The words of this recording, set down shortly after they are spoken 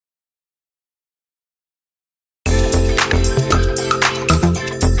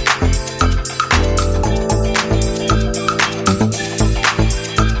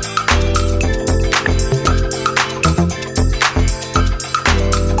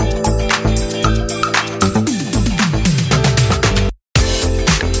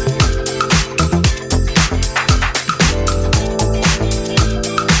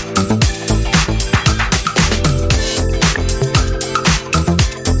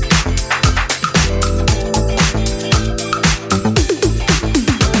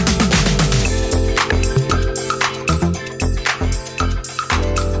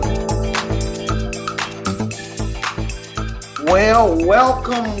Well,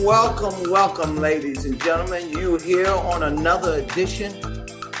 welcome, ladies and gentlemen. You here on another edition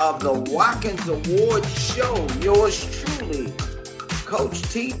of the Watkins Award Show. Yours truly, Coach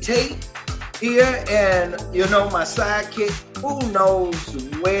T. Tate here, and my sidekick. Who knows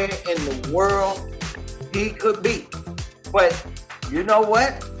where in the world he could be? But you know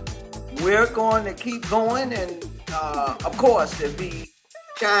what? We're going to keep going, and of course, if he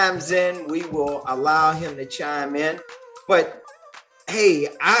chimes in, we will allow him to chime in. But hey,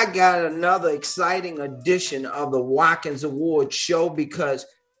 I got another exciting edition of the Watkins Award Show because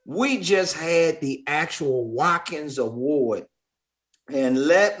we just had the actual Watkins Award. And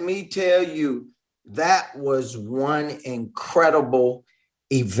let me tell you, that was one incredible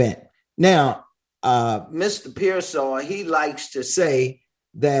event. Now, Mr. Pearsall, he likes to say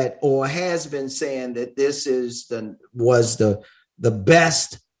that, or has been saying that this was the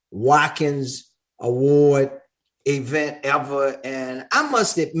best Watkins Award event ever. And I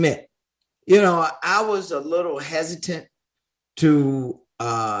must admit, I was a little hesitant to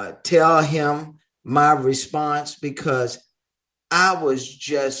tell him my response because I was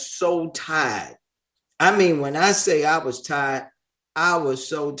just so tired. I mean, when I say I was tired, I was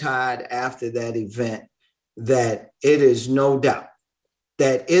so tired after that event that it is no doubt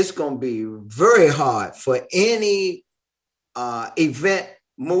that it's going to be very hard for any event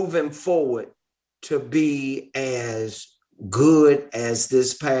moving forward to be as good as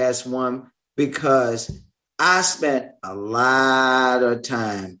this past one, because I spent a lot of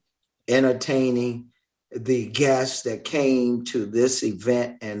time entertaining the guests that came to this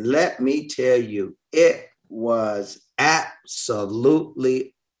event. And let me tell you, it was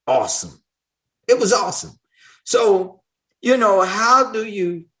absolutely awesome. It was awesome. So, how do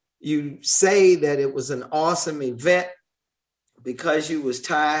you say that it was an awesome event because you was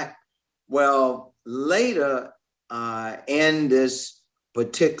tired? Well, later in this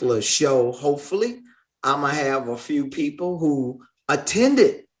particular show, hopefully, I'm going to have a few people who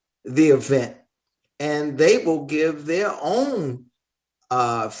attended the event and they will give their own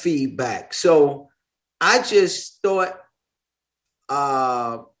feedback. So I just thought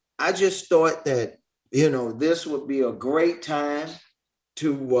that, this would be a great time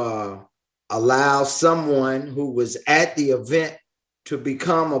to allow someone who was at the event to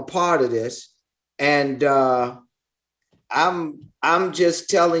become a part of this. And I'm just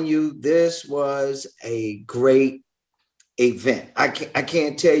telling you, this was a great event. I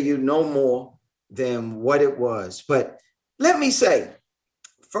can't tell you no more than what it was. But let me say,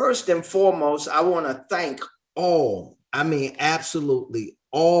 first and foremost, I want to thank absolutely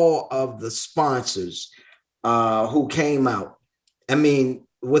all of the sponsors who came out. I mean,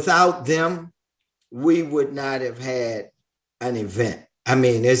 without them, we would not have had an event. I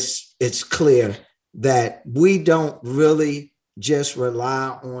mean, it's clear that we don't really just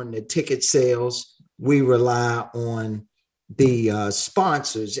rely on the ticket sales. We rely on the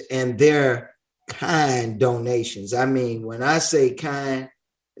sponsors and their kind donations. I mean, when I say kind,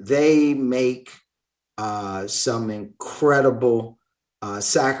 they make some incredible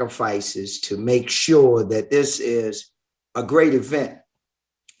sacrifices to make sure that this is a great event.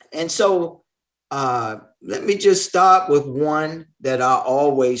 And so let me just start with one that I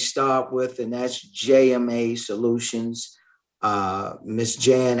always start with, and that's JMA Solutions, Miss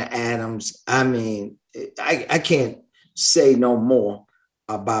Jan Adams. I mean, I can't say no more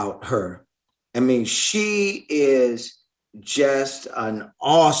about her. I mean, she is just an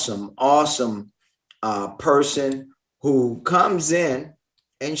awesome person who comes in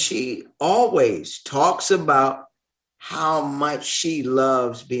and she always talks about how much she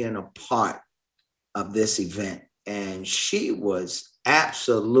loves being a part of this event. And she was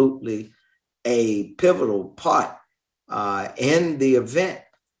absolutely a pivotal part in the event.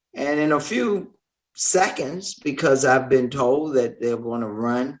 And in a few seconds, because I've been told that they're going to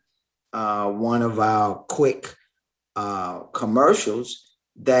run one of our quick commercials,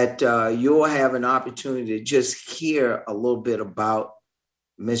 that you'll have an opportunity to just hear a little bit about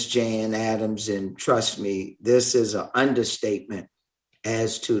Miss Jan Adams. And trust me, this is an understatement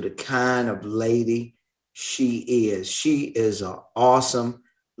as to the kind of lady she is. She is an awesome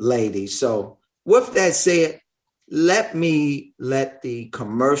lady. So with that said, let the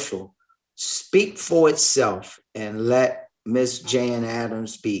commercial speak for itself and let Miss Jan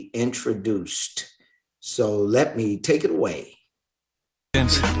Adams be introduced. So let me take it away.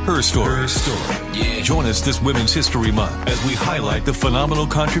 Her story. Yeah. Join us this Women's History Month as we highlight the phenomenal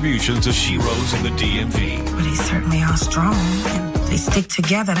contributions of sheroes in the DMV. But they certainly are strong, and they stick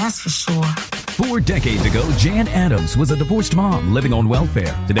together, that's for sure. 4 decades ago, Jan Adams was a divorced mom living on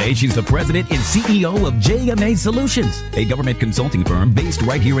welfare. Today, she's the president and CEO of JMA Solutions, a government consulting firm based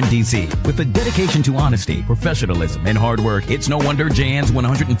right here in D.C. With a dedication to honesty, professionalism, and hard work, it's no wonder Jan's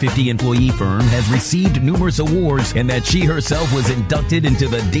 150-employee firm has received numerous awards and that she herself was inducted into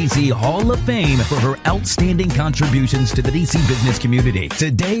the D.C. Hall of Fame for her outstanding contributions to the D.C. business community.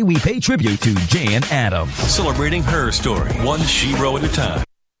 Today, we pay tribute to Jan Adams. Celebrating her story, one shero at a time.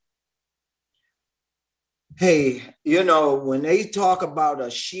 Hey, when they talk about a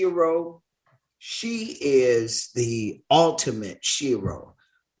shero, she is the ultimate shero.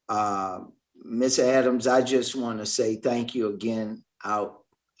 Miss Adams, I just want to say thank you again out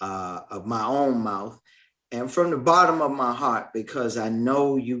of my own mouth and from the bottom of my heart, because I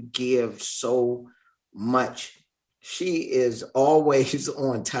know you give so much. She is always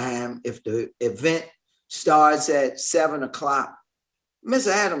on time. If the event starts at 7 o'clock, Miss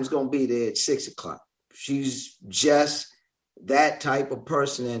Adams going to be there at 6 o'clock. She's just that type of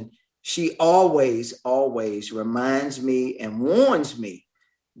person. And she always reminds me and warns me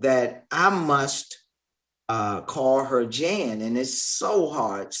that I must call her Jan. And it's so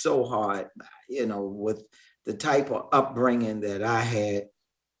hard, with the type of upbringing that I had,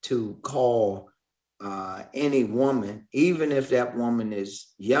 to call any woman, even if that woman is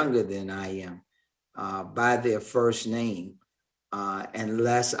younger than I am, by their first name,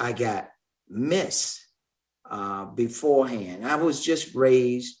 unless I got Miss beforehand. I was just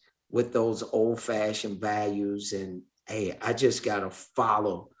raised with those old-fashioned values, and hey, I just got to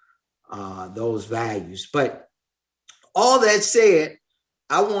follow those values. But all that said,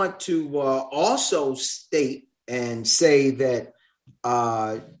 I want to also state and say that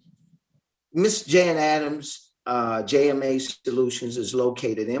Miss Jan Adams, JMA Solutions, is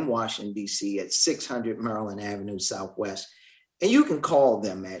located in Washington, D.C. at 600 Maryland Avenue Southwest. And you can call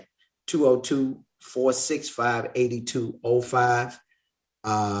them at 202-465-8205.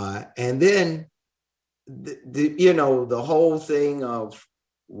 And then, the whole thing of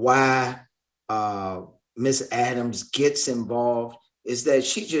why Miss Adams gets involved is that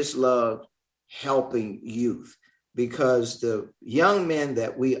she just loved helping youth, because the young men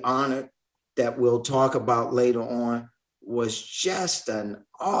that we honored, that we'll talk about later on, was just an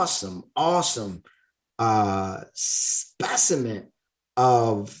awesome specimen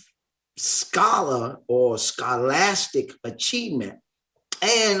of scholar or scholastic achievement,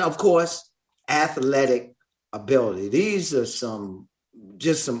 and of course athletic ability. These are some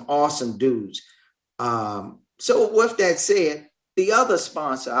awesome dudes. So with that said, the other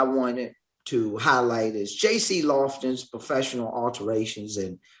sponsor I wanted to highlight is JC Lofton's Professional Alterations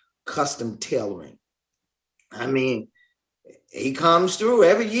and Custom Tailoring. I mean, he comes through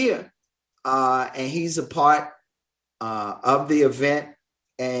every year, and he's a part of the event.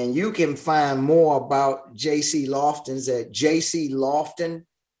 And you can find more about JC Lofton's at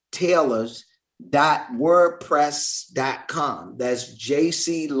jcloftontailors.wordpress.com. That's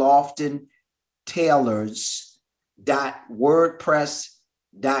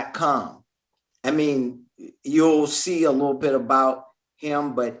jcloftontailors.wordpress.com. I mean, you'll see a little bit about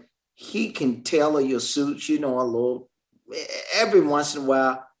him, but he can tailor your suits, a little. Every once in a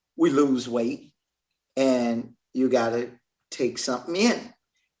while, we lose weight, and you got to take something in.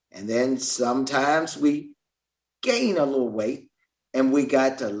 And then sometimes we gain a little weight, and we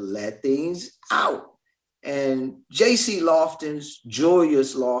got to let things out. And JC Lofton's,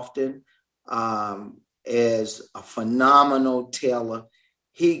 Julius Lofton, is a phenomenal tailor.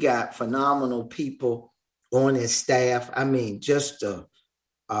 He got phenomenal people on his staff. I mean, just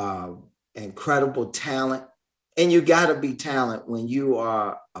incredible talent. And you got to be talented when you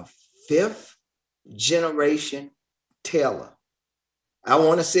are a 5th generation tailor. I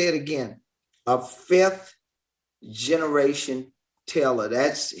want to say it again, a 5th generation tailor.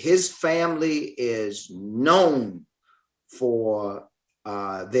 That's his family is known for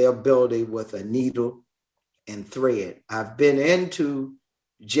their ability with a needle and thread. I've been into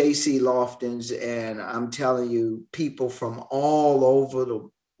JC Lofton's, and I'm telling you, people from all over the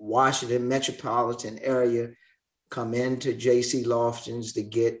Washington metropolitan area come into JC Lofton's to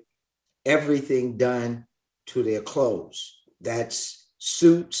get everything done to their clothes. That's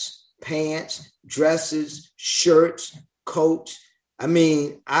suits, pants, dresses, shirts, coats. I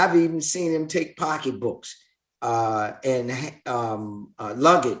mean, I've even seen him take pocketbooks and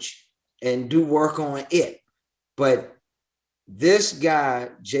luggage and do work on it. But this guy,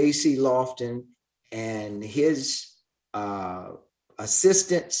 JC Lofton, and his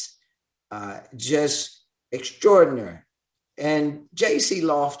assistants, just extraordinary. And JC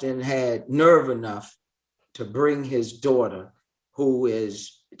Lofton had nerve enough to bring his daughter, who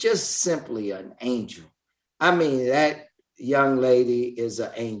is just simply an angel. I mean, that young lady is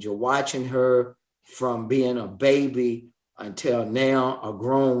an angel. Watching her from being a baby until now, a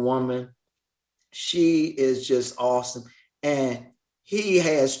grown woman, she is just awesome. And he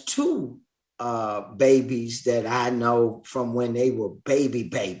has two babies that I know from when they were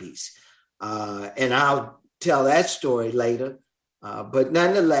babies. And I'll tell that story later. But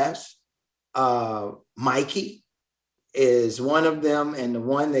nonetheless, Mikey is one of them. And the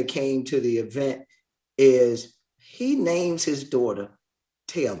one that came to the event is he names his daughter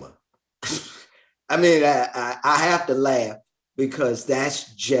Taylor. I mean, I have to laugh because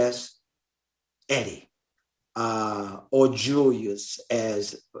that's just Eddie, or Julius,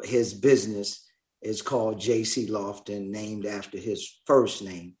 as his business is called, J.C. Lofton, named after his first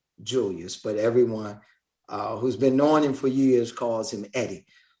name, Julius. But everyone who's been knowing him for years calls him Eddie.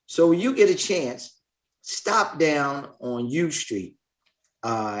 So when you get a chance, stop down on U Street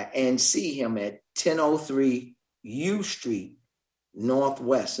and see him at 1003 U Street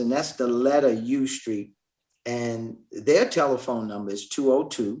Northwest. And that's the letter U Street. And their telephone number is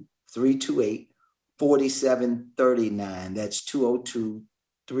 202-328-4739. That's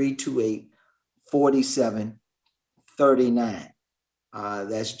 202-328-4739.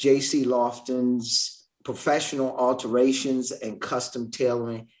 That's J.C. Lofton's Professional Alterations and Custom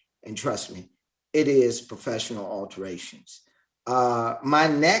Tailoring. And trust me, it is professional alterations. My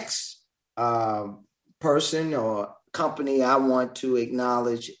next person or company I want to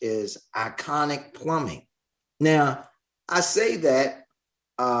acknowledge is Iconic Plumbing. Now, I say that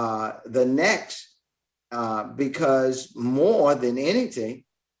the next because more than anything,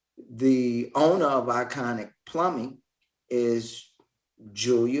 the owner of Iconic Plumbing is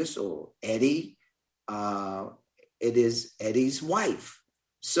Julius or Eddie. It is Eddie's wife.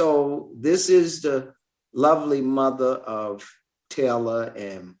 So this is the lovely mother of Taylor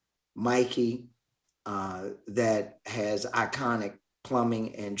and Mikey that has Iconic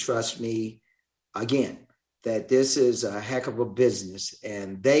Plumbing. And trust me, again, that this is a heck of a business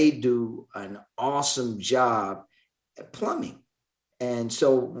and they do an awesome job at plumbing. And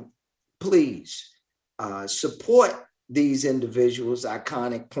so please support these individuals,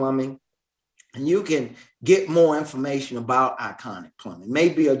 Iconic Plumbing. And you can get more information about Iconic Plumbing.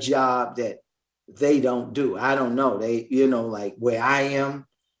 Maybe a job that they don't do. I don't know. They, like where I am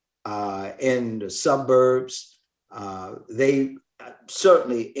in the suburbs, they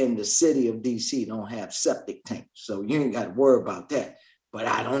certainly in the city of DC don't have septic tanks. So you ain't got to worry about that. But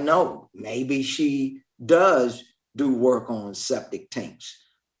I don't know. Maybe she does do work on septic tanks.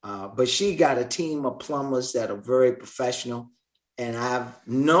 But she got a team of plumbers that are very professional. And I've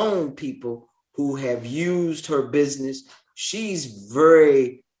known people who have used her business. She's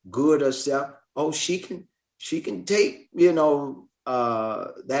very good herself. Oh, she can take,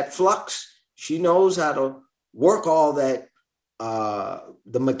 that flux. She knows how to work all that,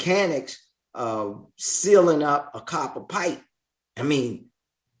 the mechanics sealing up a copper pipe. I mean,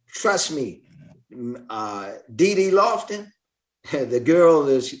 trust me, Dee Lofton, the girl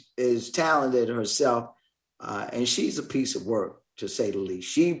is talented herself, and she's a piece of work, to say the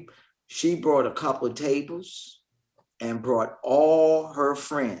least. She brought a couple of tables and brought all her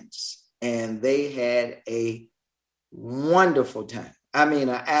friends, and they had a wonderful time. I mean,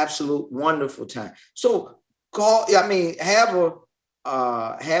 an absolute wonderful time. So have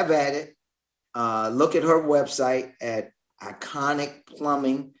at it. Look at her website at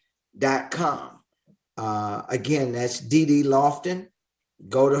iconicplumbing.com. Again, that's Dee Lofton.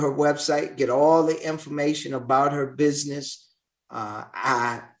 Go to her website, get all the information about her business.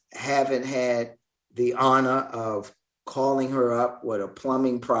 I haven't had the honor of calling her up with a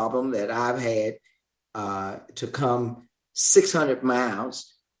plumbing problem that I've had to come 600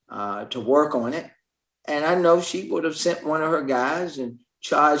 miles to work on it. And I know she would have sent one of her guys and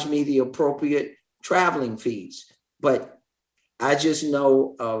charged me the appropriate traveling fees. But I just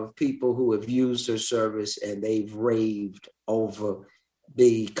know of people who have used her service and they've raved over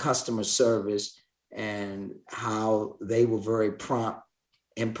the customer service and how they were very prompt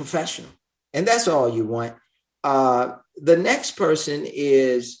and professional. And that's all you want. The next person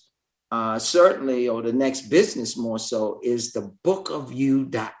is certainly, or the next business more so, is the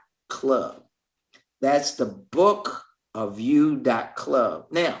bookofyou.club. That's the bookofyou.club.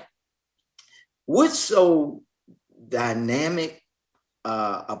 Now, what's so dynamic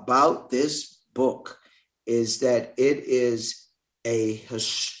about this book is that it is a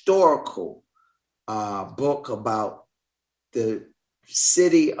historical book about the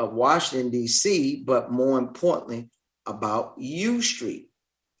city of Washington, D.C., but more importantly, about U Street.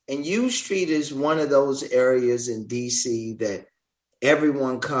 And U Street is one of those areas in D.C. that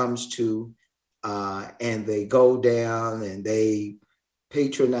everyone comes to, and they go down and they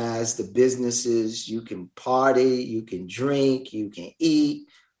patronize the businesses. You can party, you can drink, you can eat,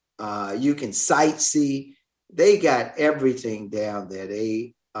 you can sightsee. They got everything down there.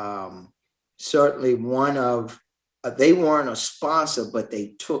 They certainly they weren't a sponsor, but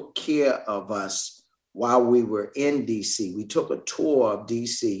they took care of us while we were in DC. We took a tour of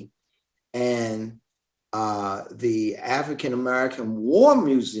DC, and the African American War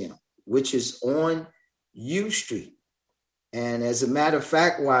Museum, which is on U Street. And as a matter of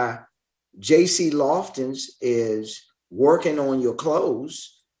fact, while J.C. Lofton's is working on your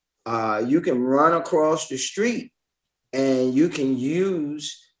clothes, you can run across the street and you can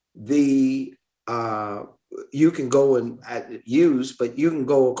use you can go and but you can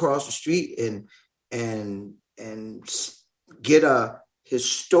go across the street and get a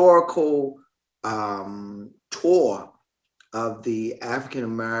historical tour of the African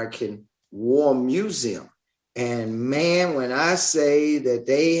American War Museum. And man, when I say that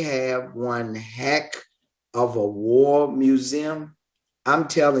they have one heck of a war museum, I'm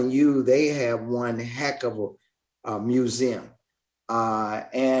telling you, they have one heck of a museum.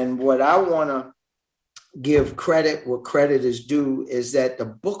 And what I want to give credit, what credit is due, is that the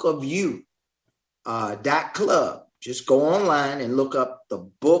Book of You .club, just go online and look up the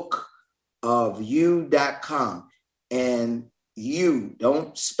bookofyou.com. And you,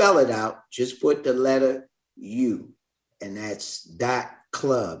 don't spell it out, just put the letter U, and that's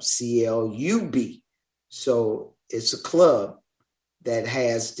 .club, CLUB. So it's a club that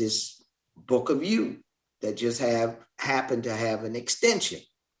has this Book of You that just happened to have an extension.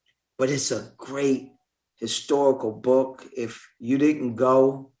 But it's a great historical book. If you didn't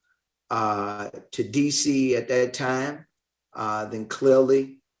go to DC at that time, then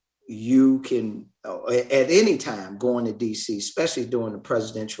clearly you can, at any time, going to DC, especially during the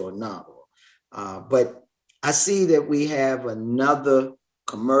presidential inaugural. But I see that we have another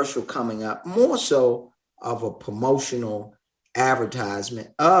commercial coming up, more so of a promotional advertisement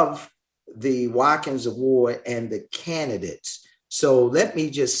of the Watkins Award and the candidates. So let me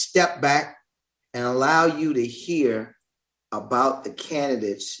just step back and allow you to hear about the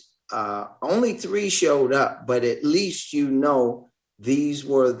candidates. Only 3 showed up, but at least you know these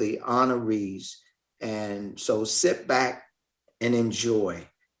were the honorees. And so sit back and enjoy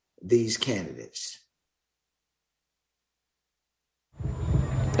these candidates.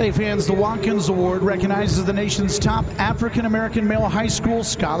 Hey fans, the Watkins Award recognizes the nation's top African-American male high school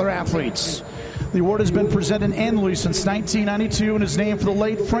scholar athletes. The award has been presented annually since 1992 and is named for the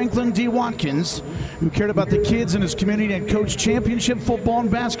late Franklin D. Watkins, who cared about the kids in his community and coached championship football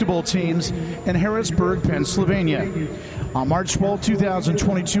and basketball teams in Harrisburg, Pennsylvania. On March 12,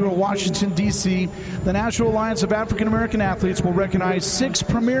 2022 in Washington, D.C., the National Alliance of African American Athletes will recognize 6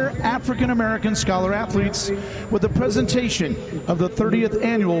 premier African American scholar athletes with the presentation of the 30th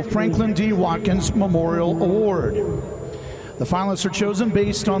Annual Franklin D. Watkins Memorial Award. The finalists are chosen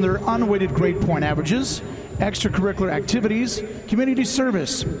based on their unweighted grade point averages, extracurricular activities, community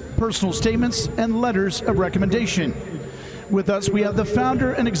service, personal statements, and letters of recommendation. With us, we have the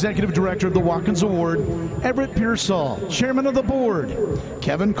founder and executive director of the Watkins Award, Everett Pearsall, chairman of the board,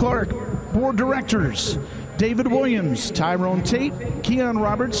 Kevin Clark, board directors, David Williams, Tyrone Tate, Keon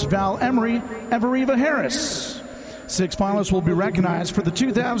Roberts, Val Emery, and Veriva Harris. 6 finalists will be recognized for the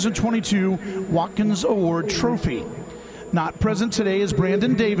 2022 Watkins Award Trophy. Not present today is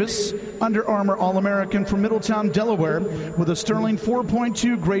Brandon Davis, Under Armour All-American from Middletown, Delaware, with a sterling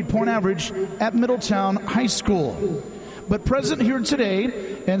 4.2 grade point average at Middletown High School. But present here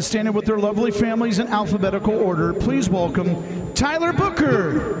today and standing with their lovely families in alphabetical order, please welcome Tyler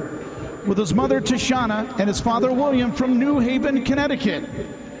Booker, with his mother Tashana and his father William from New Haven, Connecticut.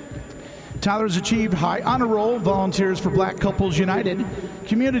 Tyler's achieved high honor roll, volunteers for Black Couples United,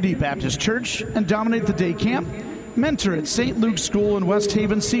 Community Baptist Church, and Dominate the Day Camp, mentor at St. Luke's School in West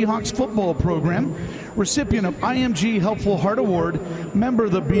Haven Seahawks football program, recipient of IMG Helpful Heart Award, member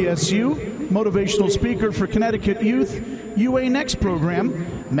of the BSU, motivational speaker for Connecticut Youth, UA Next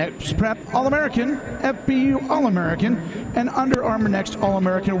program, Next Prep All-American, FBU All-American, and Under Armour Next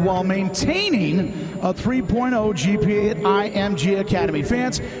All-American while maintaining a 3.0 GPA at IMG Academy.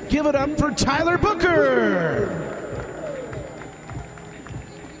 Fans, give it up for Tyler Booker.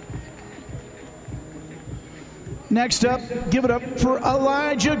 Next up, give it up for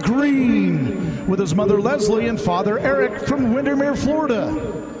Elijah Green, with his mother Leslie and father Eric from Windermere,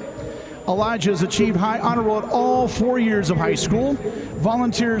 Florida. Elijah has achieved high honor roll at all 4 years of high school,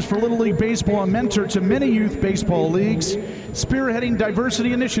 volunteers for Little League Baseball and mentor to many youth baseball leagues, spearheading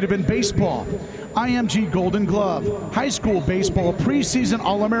diversity initiative in baseball, IMG Golden Glove, high school baseball preseason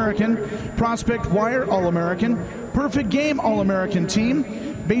All-American, Prospect Wire All-American, Perfect Game All-American team,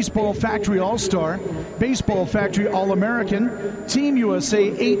 Baseball Factory All-Star, Baseball Factory All-American, Team USA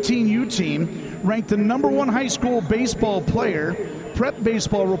 18U team, ranked the number one high school baseball player, Prep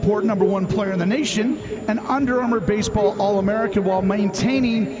Baseball Report number one player in the nation, and Under Armour Baseball All-American while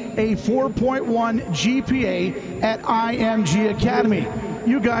maintaining a 4.1 GPA at IMG Academy.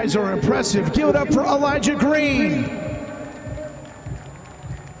 You guys are impressive. Give it up for Elijah Green.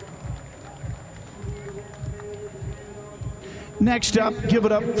 Next up, give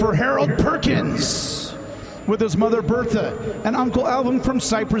it up for Harold Perkins with his mother Bertha and Uncle Alvin from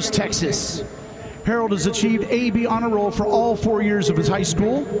Cypress, Texas. Harold has achieved AB honor roll for all 4 years of his high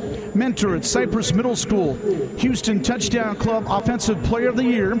school, mentor at Cypress Middle School, Houston Touchdown Club Offensive Player of the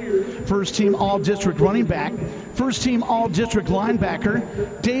Year, first team All-District running back, first team All-District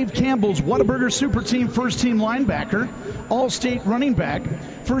linebacker, Dave Campbell's Whataburger Super Team first team linebacker, All-State running back,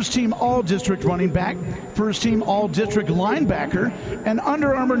 first team All-District running back, first team All-District linebacker, and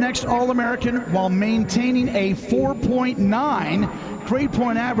Under Armour Next All-American while maintaining a 4.9 grade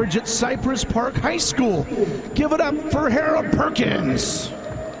point average at Cypress Park High School. Give it up for Harold Perkins.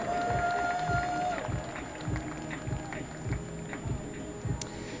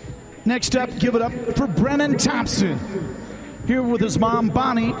 Next up, give it up for Brennan Thompson, here with his mom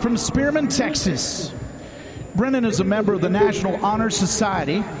Bonnie from Spearman, Texas. Brennan is a member of the National Honor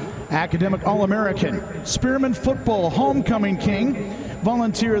Society, Academic All-American, Spearman Football Homecoming King,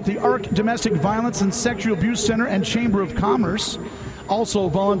 volunteer at the ARC Domestic Violence and Sexual Abuse Center and Chamber of Commerce, also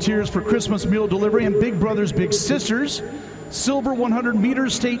volunteers for Christmas meal delivery and Big Brothers Big Sisters, silver 100-meter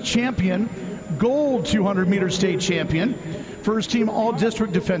state champion, gold 200-meter state champion, first team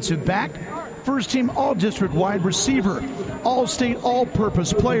All-District defensive back, first team All-District wide receiver, All-State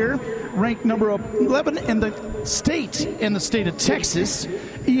all-purpose player, ranked number 11 in the state of Texas,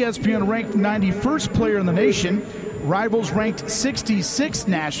 ESPN ranked 91st player in the nation, Rivals ranked 66th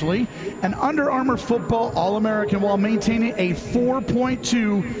nationally, and Under Armour Football All-American while maintaining a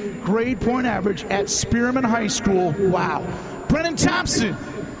 4.2 grade point average at Spearman High School. Wow. Brennan Thompson.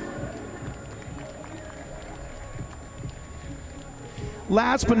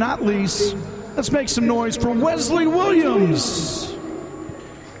 Last but not least, let's make some noise for Wesley Williams.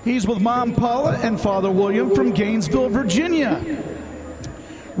 He's with Mom Paula and Father William from Gainesville, Virginia.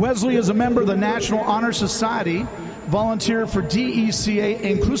 Wesley is a member of the National Honor Society, volunteer for DECA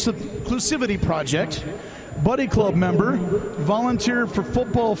Inclusivity Project, Buddy Club member, volunteer for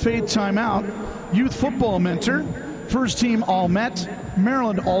Football Faith Timeout, youth football mentor, first team All-Met,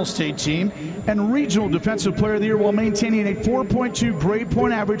 Maryland All-State team, and regional defensive player of the year while maintaining a 4.2 grade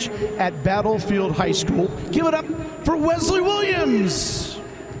point average at Battlefield High School. Give it up for Wesley Williams.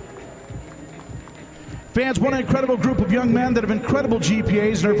 Fans, what an incredible group of young men that have incredible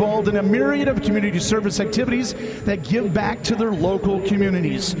GPAs and are involved in a myriad of community service activities that give back to their local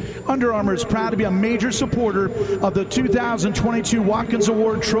communities. Under Armour is proud to be a major supporter of the 2022 Watkins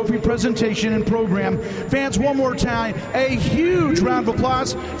Award Trophy presentation and program. Fans, one more time, a huge round of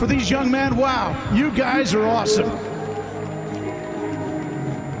applause for these young men. Wow, you guys are awesome.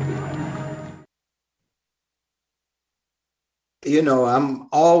 You know,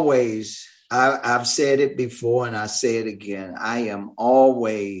 I've said it before and I say it again. I am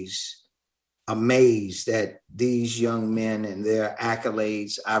always amazed at these young men and their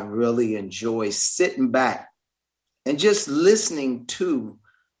accolades. I really enjoy sitting back and just listening to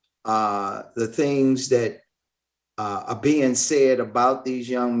the things that are being said about these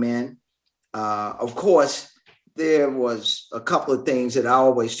young men. Of course, there was a couple of things that I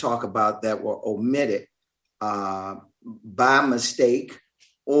always talk about that were omitted by mistake,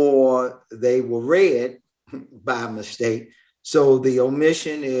 or they were read by mistake. So the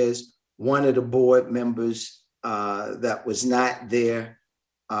omission is one of the board members that was not there,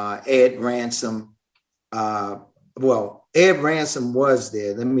 Ed Ransom. Ed Ransom was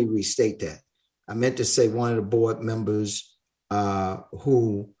there. Let me restate that. I meant to say one of the board members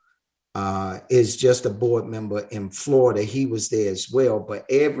who is just a board member in Florida. He was there as well. But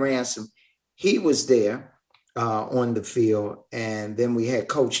Ed Ransom, he was there on the field. And then we had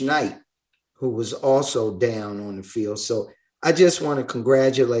Coach Knight, who was also down on the field. So I just want to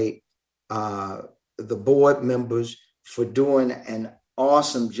congratulate the board members for doing an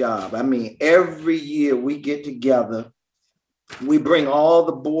awesome job. I mean, every year we get together, we bring all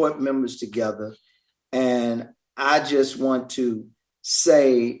the board members together. And I just want to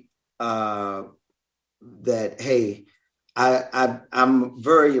say that, hey, I'm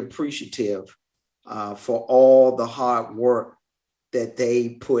very appreciative for all the hard work that they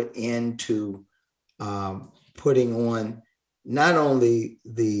put into putting on not only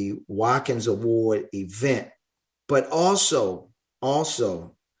the Watkins Award event, but also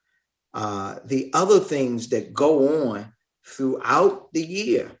the other things that go on throughout the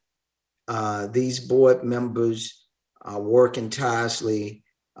year. These board members are working tirelessly,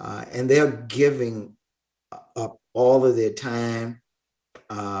 and they're giving up all of their time.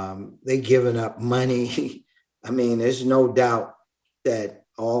 They're giving up money. I mean, there's no doubt that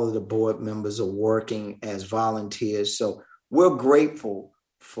all of the board members are working as volunteers. So we're grateful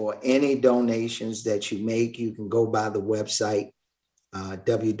for any donations that you make. You can go by the website,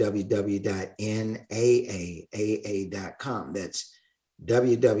 www.naaaa.com. That's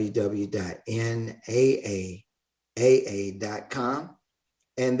www.naaaa.com.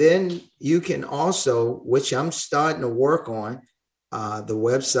 And then you can also, which I'm starting to work on, the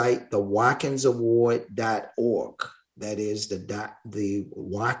website, thewatkinsaward.org. That is the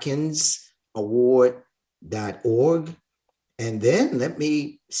watkinsaward.org. And then let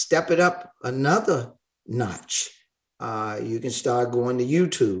me step it up another notch. You can start going to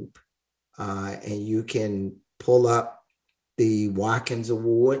YouTube, and you can pull up the Watkins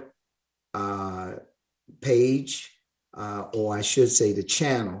Award page, or I should say the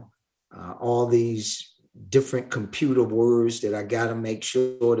channel. All these different computer words that I got to make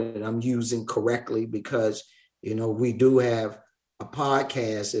sure that I'm using correctly, because, you know, we do have a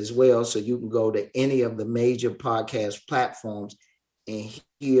podcast as well. So you can go to any of the major podcast platforms and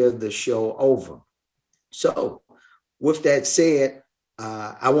hear the show over. So with that said,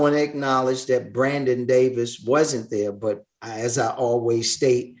 I want to acknowledge that Brandon Davis wasn't there, but as I always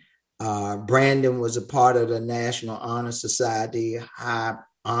state, Brandon was a part of the National Honor Society High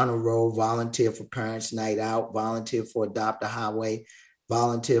Honor Roll, volunteer for Parents Night Out, volunteer for Adopt a Highway,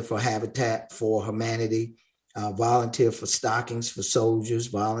 volunteer for Habitat for Humanity, volunteer for Stockings for Soldiers,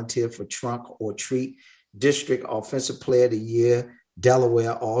 volunteer for Trunk or Treat, District Offensive Player of the Year,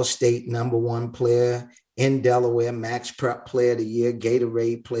 Delaware All-State #1 player in Delaware, Max Prep Player of the Year,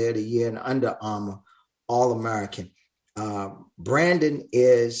 Gatorade Player of the Year, and Under Armour All-American. Brandon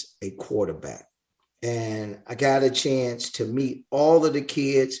is a quarterback, and I got a chance to meet all of the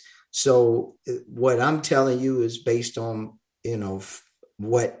kids. So what I'm telling you is based on, you know,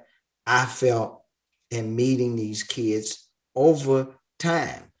 what I felt in meeting these kids over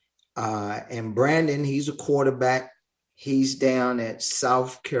time. And Brandon, he's a quarterback. He's down at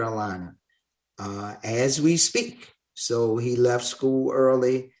South Carolina as we speak. So he left school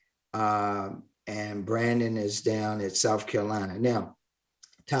early, and Brandon is down at South Carolina. Now,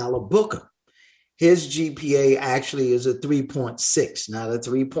 Tyler Booker, his GPA actually is a 3.6, not a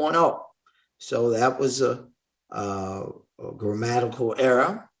 3.0. So that was a grammatical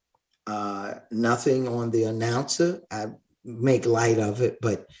error. Nothing on the announcer. I make light of it,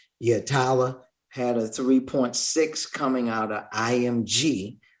 but yeah, Tyler had a 3.6 coming out of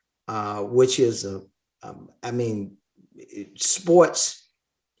IMG, which is sports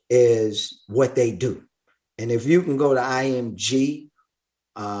is what they do. And if you can go to IMG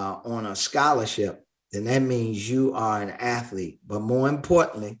on a scholarship, then that means you are an athlete. But more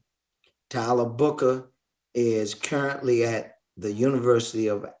importantly, Tyler Booker is currently at the University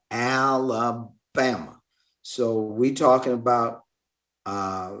of Alabama. So we talking about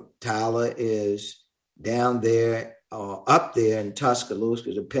Tyler is down there or up there in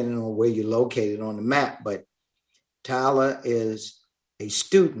Tuscaloosa, depending on where you're located on the map. But Tyler is a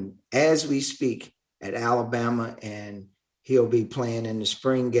student as we speak at Alabama, and he'll be playing in the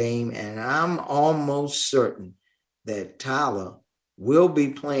spring game. And I'm almost certain that Tyler will be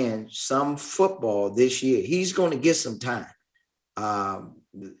playing some football this year. He's going to get some time.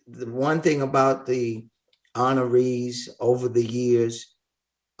 The one thing about the honorees over the years,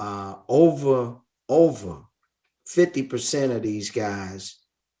 over 50% of these guys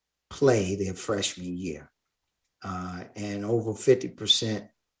play their freshman year, and over 50%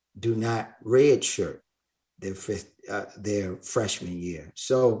 do not redshirt their freshman year.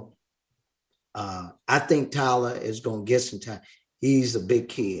 So I think Tyler is going to get some time. He's a big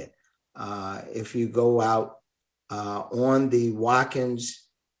kid. If you go out on the Watkins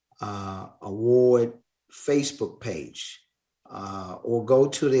Award Facebook page, or go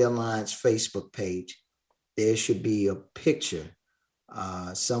to the Alliance Facebook page, there should be a picture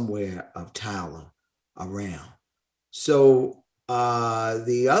somewhere of Tyler around. So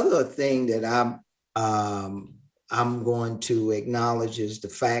the other thing that I'm going to acknowledge is the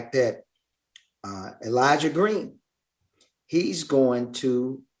fact that Elijah Green, he's going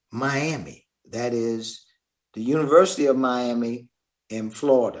to Miami. That is the University of Miami in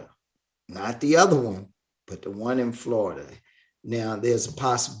Florida. Not the other one, but the one in Florida. Now, there's a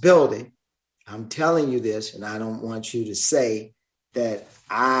possibility. I'm telling you this, and I don't want you to say that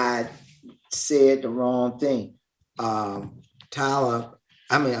I said the wrong thing. Elijah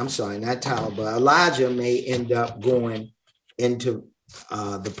may end up going into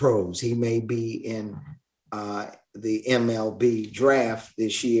the pros. He may be in the MLB draft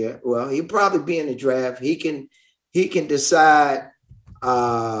this year. Well, he'll probably be in the draft. He can decide.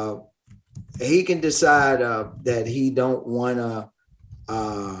 That he don't want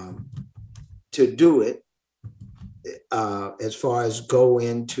to do it as far as go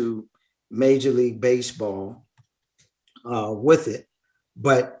into Major League Baseball with it.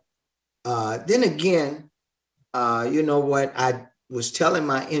 But then again, you know what? I was telling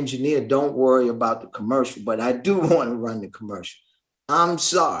my engineer, don't worry about the commercial, but I do want to run the commercial. I'm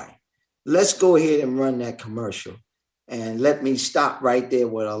sorry. Let's go ahead and run that commercial. And let me stop right there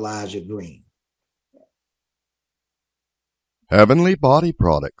with Elijah Green. Heavenly Body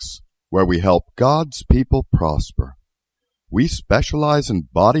Products, where we help God's people prosper. We specialize in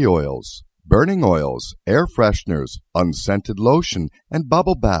body oils, burning oils, air fresheners, unscented lotion, and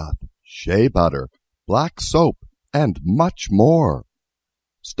bubble bath, shea butter, black soap, and much more.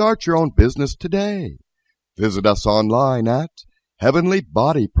 Start your own business today. Visit us online at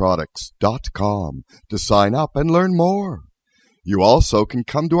heavenlybodyproducts.com to sign up and learn more. You also can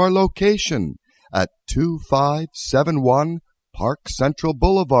come to our location at 2571 Park Central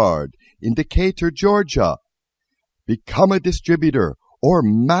Boulevard in Decatur, Georgia. Become a distributor or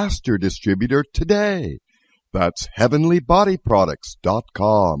master distributor today. That's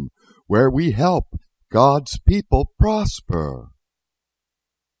heavenlybodyproducts.com, where we help God's people prosper.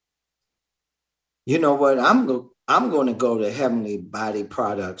 You know what? I'm going to go to Heavenly Body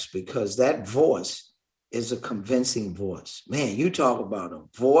Products because that voice is a convincing voice. Man, you talk about a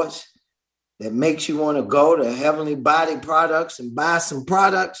voice that makes you want to go to Heavenly Body Products and buy some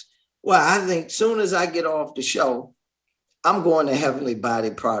products. Well, I think soon as I get off the show, I'm going to Heavenly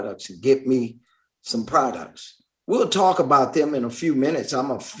Body Products and get me some products. We'll talk about them in a few minutes. I'm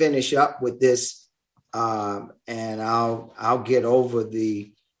going to finish up with this, and I'll get over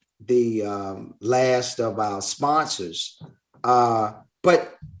the last of our sponsors.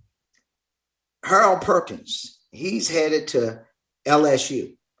 But Harold Perkins, he's headed to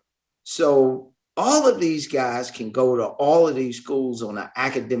LSU. So all of these guys can go to all of these schools on an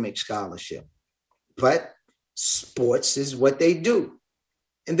academic scholarship, but sports is what they do.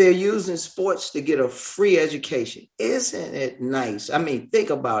 And they're using sports to get a free education. Isn't it nice? I mean,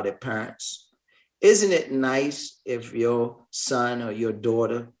 think about it, parents. Isn't it nice if your son or your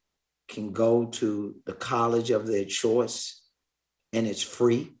daughter can go to the college of their choice and it's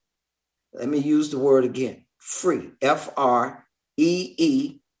free? Let me use the word again, free, F-R-E-E.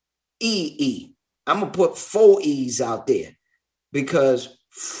 I'm going to put 4 E's out there because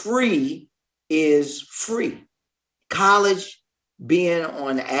free is free. College being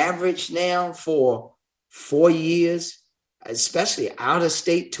on average now for 4 years, especially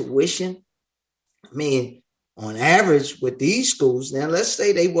out-of-state tuition. I mean, on average with these schools, now let's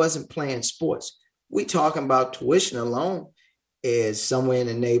say they wasn't playing sports. We talking about tuition alone is somewhere in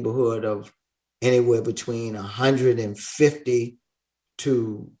the neighborhood of anywhere between 150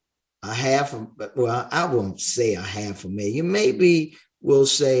 to a half, well, I won't say $500,000. Maybe we'll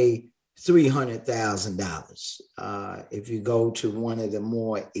say $300,000 if you go to one of the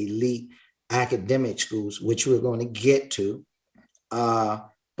more elite academic schools, which we're going to get to.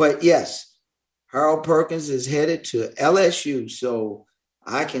 But yes, Harold Perkins is headed to LSU, so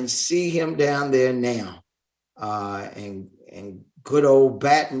I can see him down there now, and good old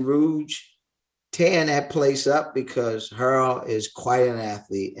Baton Rouge, tearing that place up because Harold is quite an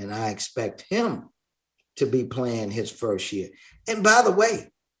athlete, and I expect him to be playing his first year. And by the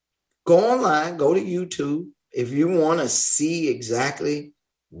way, go online, go to YouTube. If you want to see exactly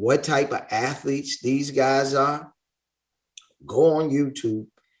what type of athletes these guys are, go on YouTube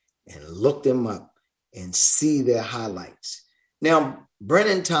and look them up and see their highlights. Now,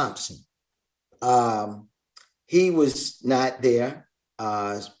 Brennan Thompson, he was not there.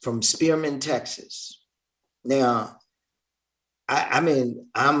 From Spearman, Texas. Now, I mean,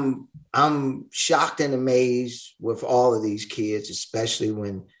 I'm shocked and amazed with all of these kids, especially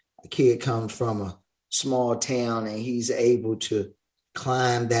when a kid comes from a small town and he's able to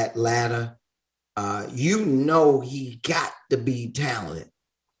climb that ladder. You know he got to be talented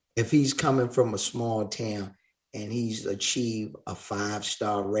if he's coming from a small town and he's achieved a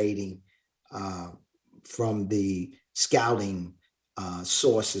 5-star rating from the scouting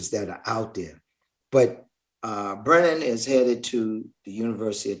sources that are out there. But Brennan is headed to the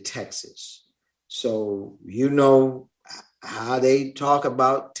University of Texas. So you know how they talk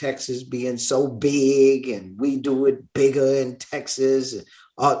about Texas being so big and we do it bigger in Texas.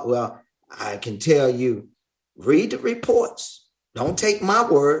 Well, I can tell you, read the reports. Don't take my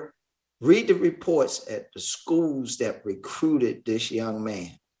word. Read the reports at the schools that recruited this young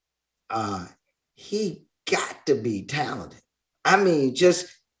man. He got to be talented. I mean, just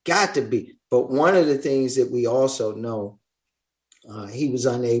got to be. But one of the things that we also know, he was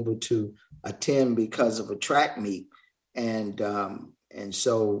unable to attend because of a track meet. And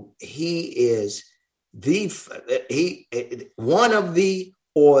so he is one of the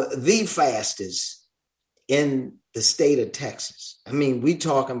fastest in the state of Texas. I mean, we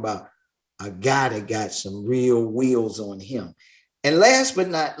talking about a guy that got some real wheels on him. And last but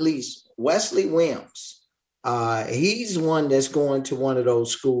not least, Wesley Williams. He's one that's going to one of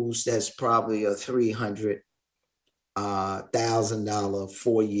those schools that's probably a $300,000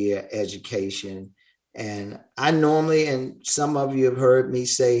 4-year education. And I normally, and some of you have heard me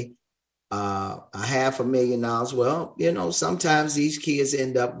say $500,000. Well, you know, sometimes these kids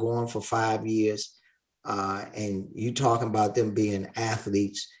end up going for 5 years. And you talking about them being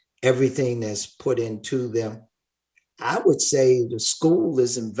athletes, everything that's put into them. I would say the school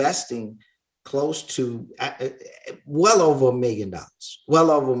is investing close to well over $1 million.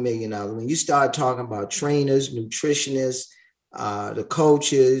 Well over $1 million. When you start talking about trainers, nutritionists, the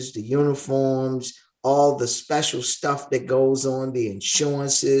coaches, the uniforms, all the special stuff that goes on, the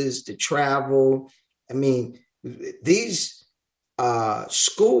insurances, the travel. I mean, these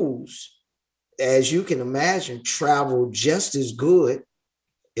schools, as you can imagine, travel just as good,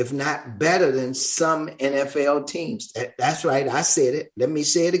 if not better than some NFL teams. That's right. I said it. Let me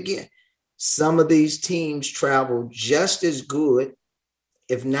say it again. Some of these teams travel just as good,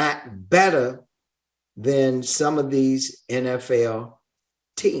 if not better than some of these NFL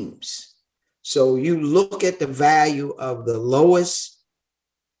teams. So you look at the value of the lowest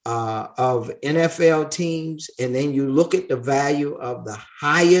of NFL teams, and then you look at the value of the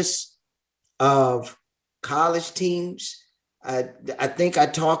highest of college teams. I think I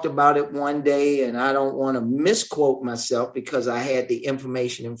talked about it one day, and I don't want to misquote myself because I had the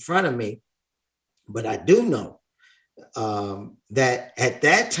information in front of me. But I do know that at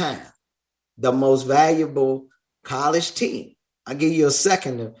that time, the most valuable college team, I'll give you a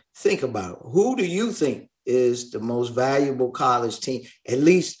second to think about it. Who do you think is the most valuable college team, at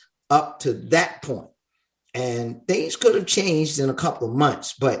least up to that point? And things could have changed in a couple of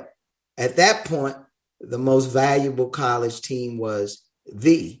months, but at that point, the most valuable college team was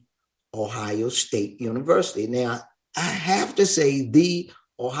the Ohio State University. Now, I have to say the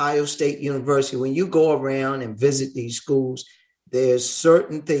Ohio State University, when you go around and visit these schools, there's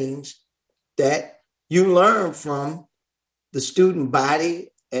certain things that you learn from the student body,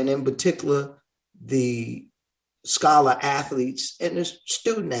 and in particular, the scholar athletes and the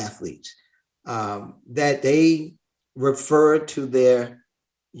student athletes, that they refer to their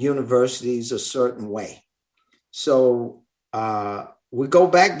universities a certain way. So we go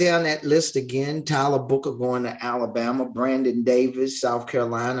back down that list again. Tyler Booker going to Alabama, Brandon Davis, South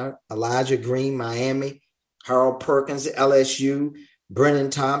Carolina, Elijah Green, Miami, Harold Perkins, LSU, Brennan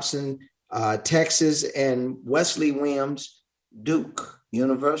Thompson, Texas, and Wesley Williams, Duke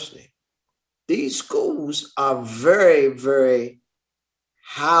University. These schools are very, very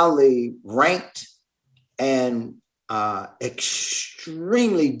highly ranked and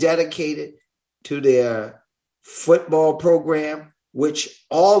extremely dedicated to their football program, which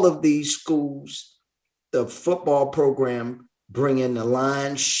all of these schools, the football program, bring in the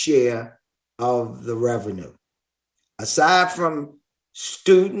lion's share of the revenue. Aside from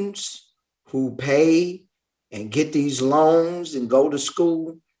students who pay and get these loans and go to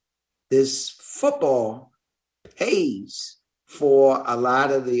school, this football pays for a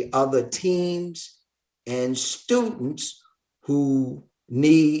lot of the other teams and students who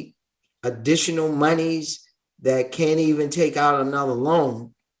need additional monies that can't even take out another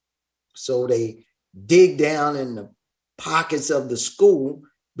loan. So they dig down in the pockets of the school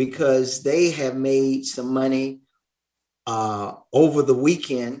because they have made some money over the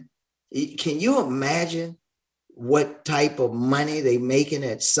weekend. Can you imagine what type of money they're making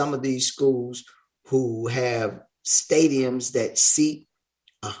at some of these schools who have stadiums that seat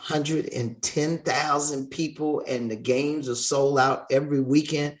 110,000 people and the games are sold out every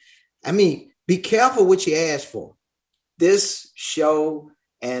weekend? I mean, be careful what you ask for. This show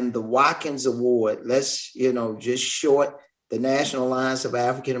and the Watkins Award, let's, just short, the National Alliance of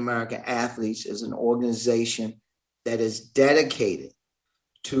African American Athletes is an organization that is dedicated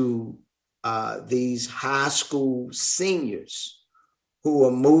to these high school seniors who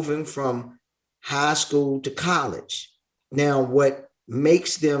are moving from high school to college. Now, what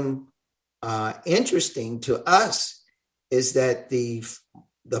makes them interesting to us is that the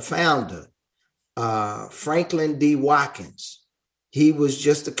founder, Franklin D. Watkins, he was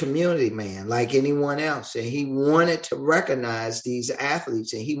just a community man like anyone else. And he wanted to recognize these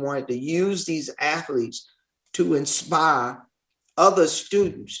athletes, and he wanted to use these athletes to inspire other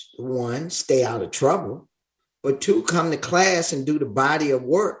students. One, stay out of trouble, but two, come to class and do the body of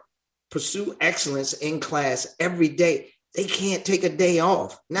work, pursue excellence in class every day. They can't take a day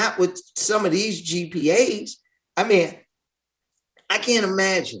off, not with some of these GPAs. I mean, I can't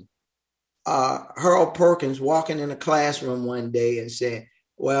imagine Harold Perkins walking in a classroom one day and saying,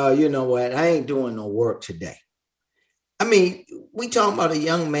 well, you know what? I ain't doing no work today. I mean, we talking about a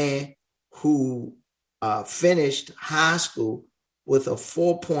young man who finished high school with a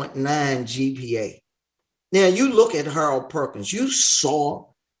 4.9 GPA. Now, you look at Harold Perkins, you saw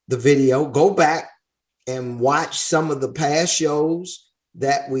the video. Go back and watch some of the past shows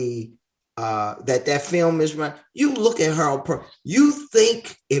that that film is run. You look at Harold Perkins. You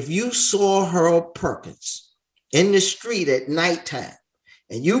think if you saw Harold Perkins in the street at nighttime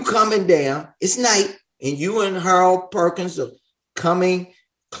and you coming down, it's night, and you and Harold Perkins are coming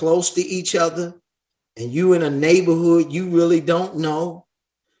close to each other, and you in a neighborhood you really don't know,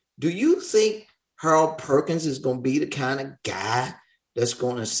 do you think Harold Perkins is going to be the kind of guy that's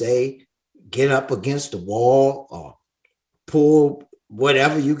going to say, get up against the wall or pull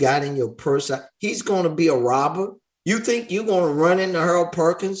whatever you got in your purse? He's going to be a robber. You think you're going to run into Harold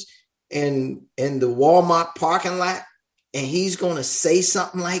Perkins in the Walmart parking lot and he's going to say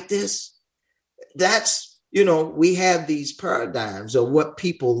something like this? That's, we have these paradigms of what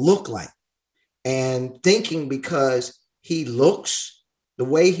people look like, and thinking because he looks the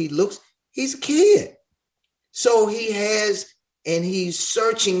way he looks, he's a kid. So he's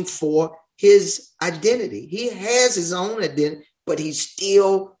searching for his identity. He has his own identity, but he's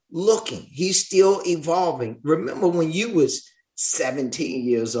still looking. He's still evolving. Remember when you was 17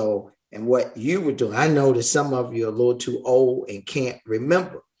 years old and what you were doing. I know that some of you are a little too old and can't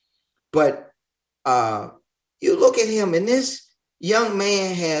remember, but you look at him, and this young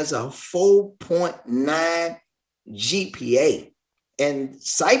man has a 4.9 GPA. And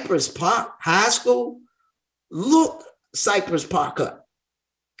Cypress Park High School, look Cypress Park up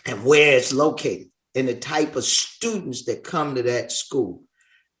and where it's located and the type of students that come to that school.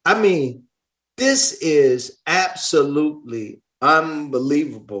 I mean, this is absolutely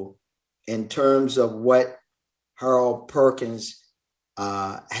unbelievable in terms of what Harold Perkins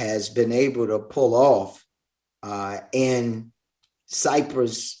has been able to pull off in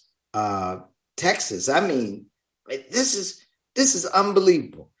Cypress, Texas. I mean, this is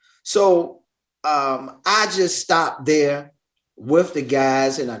unbelievable. So I just stopped there with the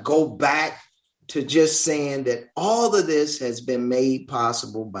guys, and I go back to just saying that all of this has been made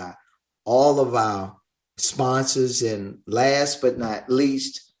possible by all of our sponsors, and last but not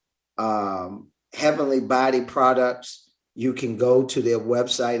least, Heavenly Body Products. You can go to their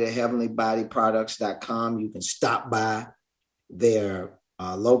website at heavenlybodyproducts.com. You can stop by their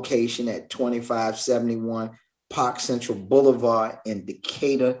location at 2571 Park Central Boulevard in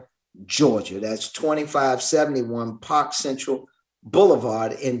Decatur, Georgia. That's 2571 Park Central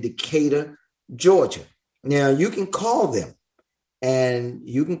Boulevard in Decatur, Georgia. Now, you can call them, and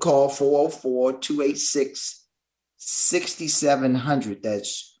you can call 404-286-6700.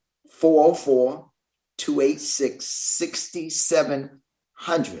 That's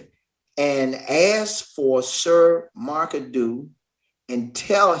 404-286-6700. And ask for Sir Markadu and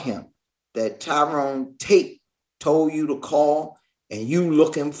tell him that Tyrone Tate told you to call, and you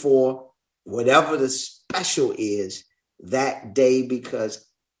looking for whatever the special is that day, because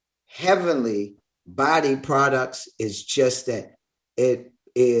Heavenly Body Products is just that. It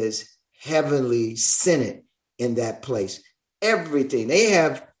is heavenly centered in that place. Everything. They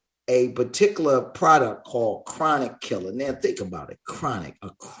have a particular product called Chronic Killer. Now think about it. A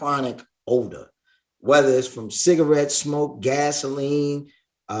chronic odor, whether it's from cigarette smoke, gasoline,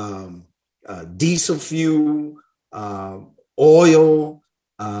 diesel fuel, oil,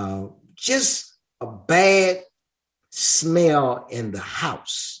 just a bad smell in the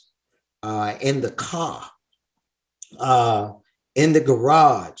house, in the car, in the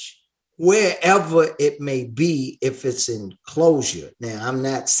garage, wherever it may be, if it's enclosure. Now, I'm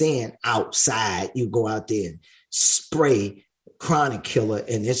not saying outside, you go out there and spray Chronic Killer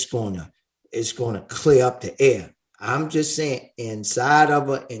and it's going to clear up the air. I'm just saying inside of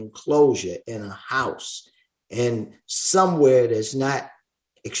an enclosure in a house, and somewhere that's not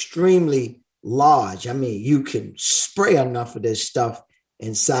extremely large. I mean, you can spray enough of this stuff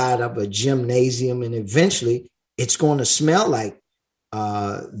inside of a gymnasium, and eventually it's going to smell like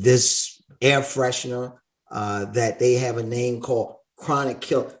this air freshener that they have a name called Chronic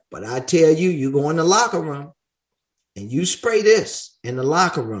Killer. But I tell you, you go in the locker room and you spray this in the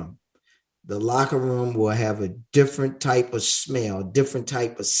locker room will have a different type of smell, different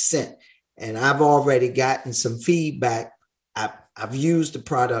type of scent. And I've already gotten some feedback. I've used the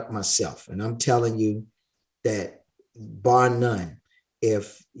product myself, and I'm telling you that, bar none,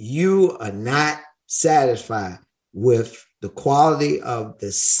 if you are not satisfied with the quality of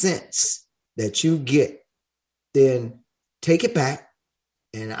the scents that you get, then take it back,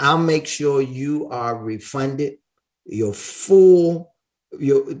 and I'll make sure you are refunded your full,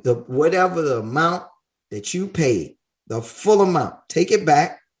 whatever the amount that you paid, the full amount. Take it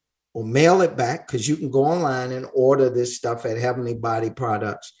back or mail it back, because you can go online and order this stuff at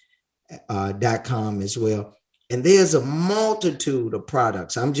heavenlybodyproducts.com as well. And there's a multitude of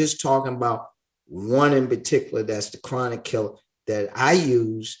products. I'm just talking about one in particular, that's the Chronic Killer, that I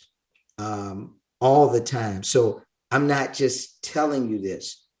use all the time. So I'm not just telling you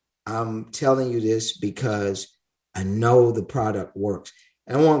this. I'm telling you this because I know the product works.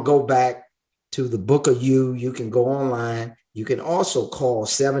 And I want to go back to the Book of You. You can go online. You can also call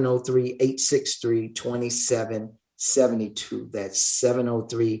 703-863-2772. That's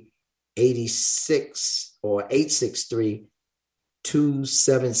 703-86 or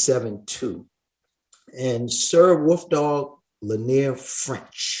 863-2772. And Sir Wolf Dog Lanier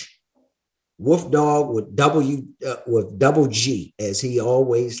French. Wolf Dog with double G, as he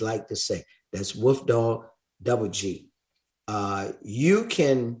always liked to say. That's Wolf Dog double G. You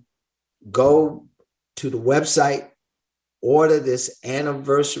can go to the website, order this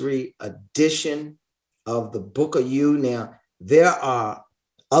anniversary edition of the Book of You. Now, there are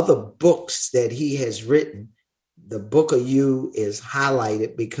other books that he has written. The Book of You is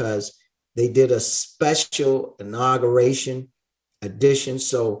highlighted because they did a special inauguration edition.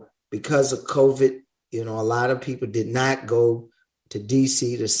 So because of COVID, a lot of people did not go to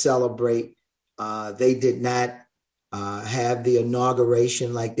DC to celebrate. They did not have the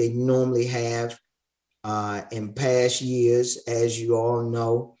inauguration like they normally have in past years. As you all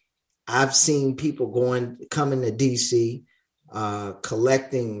know, I've seen people coming to DC,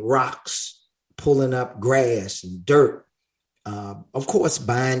 collecting rocks, pulling up grass and dirt. Of course,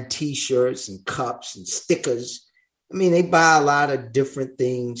 buying T-shirts and cups and stickers. I mean, they buy a lot of different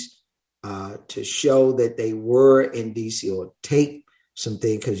things to show that they were in DC, or take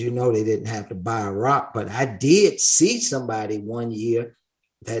something, because they didn't have to buy a rock. But I did see somebody one year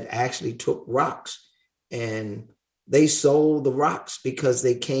that actually took rocks, and they sold the rocks because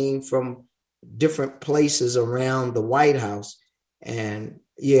they came from different places around the White House. And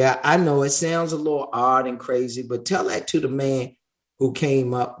yeah, I know it sounds a little odd and crazy, but tell that to the man who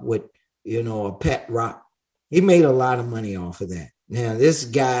came up with, a pet rock. He made a lot of money off of that. Now, this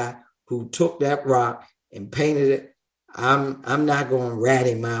guy who took that rock and painted it, I'm not going to rat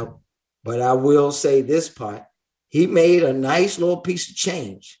him out, but I will say this part. He made a nice little piece of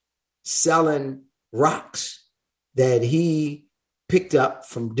change selling rocks that he picked up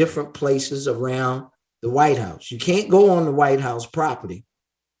from different places around the White House. You can't go on the White House property,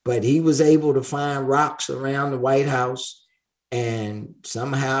 but he was able to find rocks around the White House, and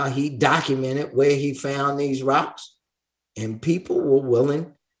somehow he documented where he found these rocks, and people were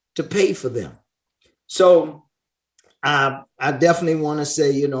willing to pay for them. So I definitely want to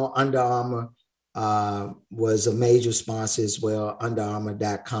say, Under Armour was a major sponsor as well,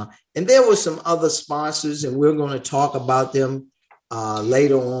 underarmour.com. And there were some other sponsors, and we're going to talk about them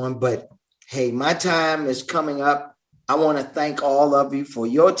later on. But hey, my time is coming up. I want to thank all of you for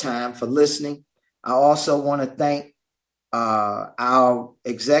your time, for listening. I also want to thank our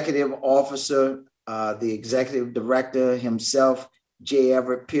executive officer, the executive director himself, J.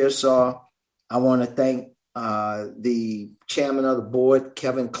 Everett Pearsall. I want to thank the chairman of the board,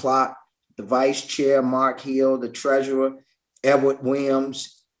 Kevin Clark, the vice chair, Mark Hill, the treasurer, Edward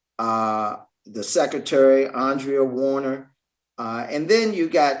Williams, the secretary, Andrea Warner. And then you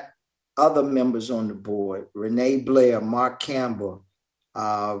got other members on the board, Renee Blair, Mark Campbell,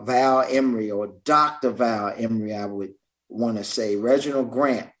 Val Emery, or Dr. Val Emery, I would want to say, Reginald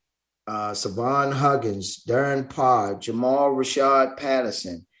Grant, Savon Huggins, Darren Parr, Jamal Rashad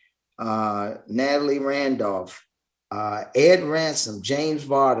Patterson, Natalie Randolph, Ed Ransom, James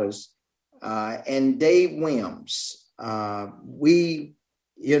Vardas, and Dave Williams. We,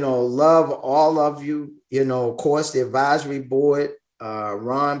 love all of you. Of course, the advisory board,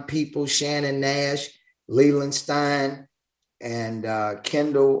 Ron People, Shannon Nash, Leland Stein, and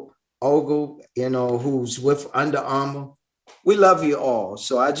Kendall Ogle, who's with Under Armour. We love you all.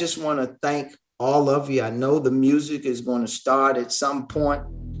 So I just want to thank all of you. I know the music is going to start at some point.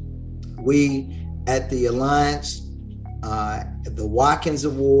 We at the Alliance, the Watkins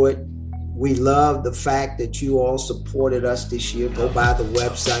Award, we love the fact that you all supported us this year. Go by the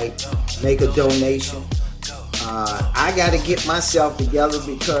website, make a donation. I got to get myself together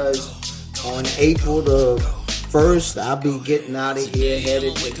because on April the 1st, I'll be getting out of here,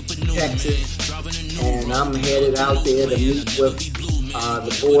 headed to Texas, and I'm headed out there to meet with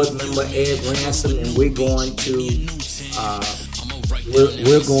the board member Ed Ransom, and we're going to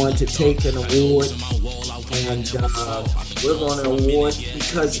take an award, and we're going to award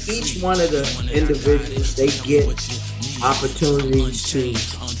because each one of the individuals, they get opportunities to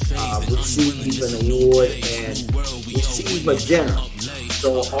receive an award and receive a dinner.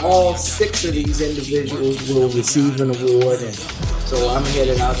 So all 6 of these individuals will receive an award, and so I'm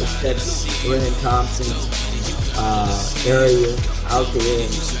headed out to Texas, Brennan Thompson's area out there in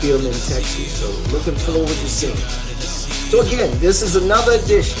Spearman, Texas. So looking forward to seeing. So again, this is another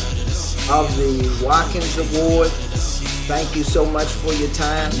edition of the Watkins Award. Thank you so much for your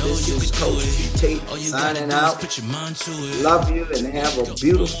time. This is Coach Tate signing out. Love you and have a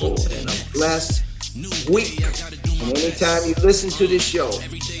beautiful and a blessed week. And anytime you listen to this show,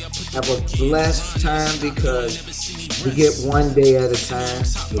 have a blessed time because we get one day at a time.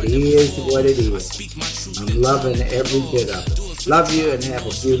 It is what it is. I'm loving every bit of it. Love you and have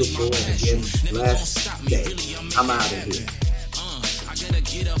a beautiful and again blessed day. I'm out of here.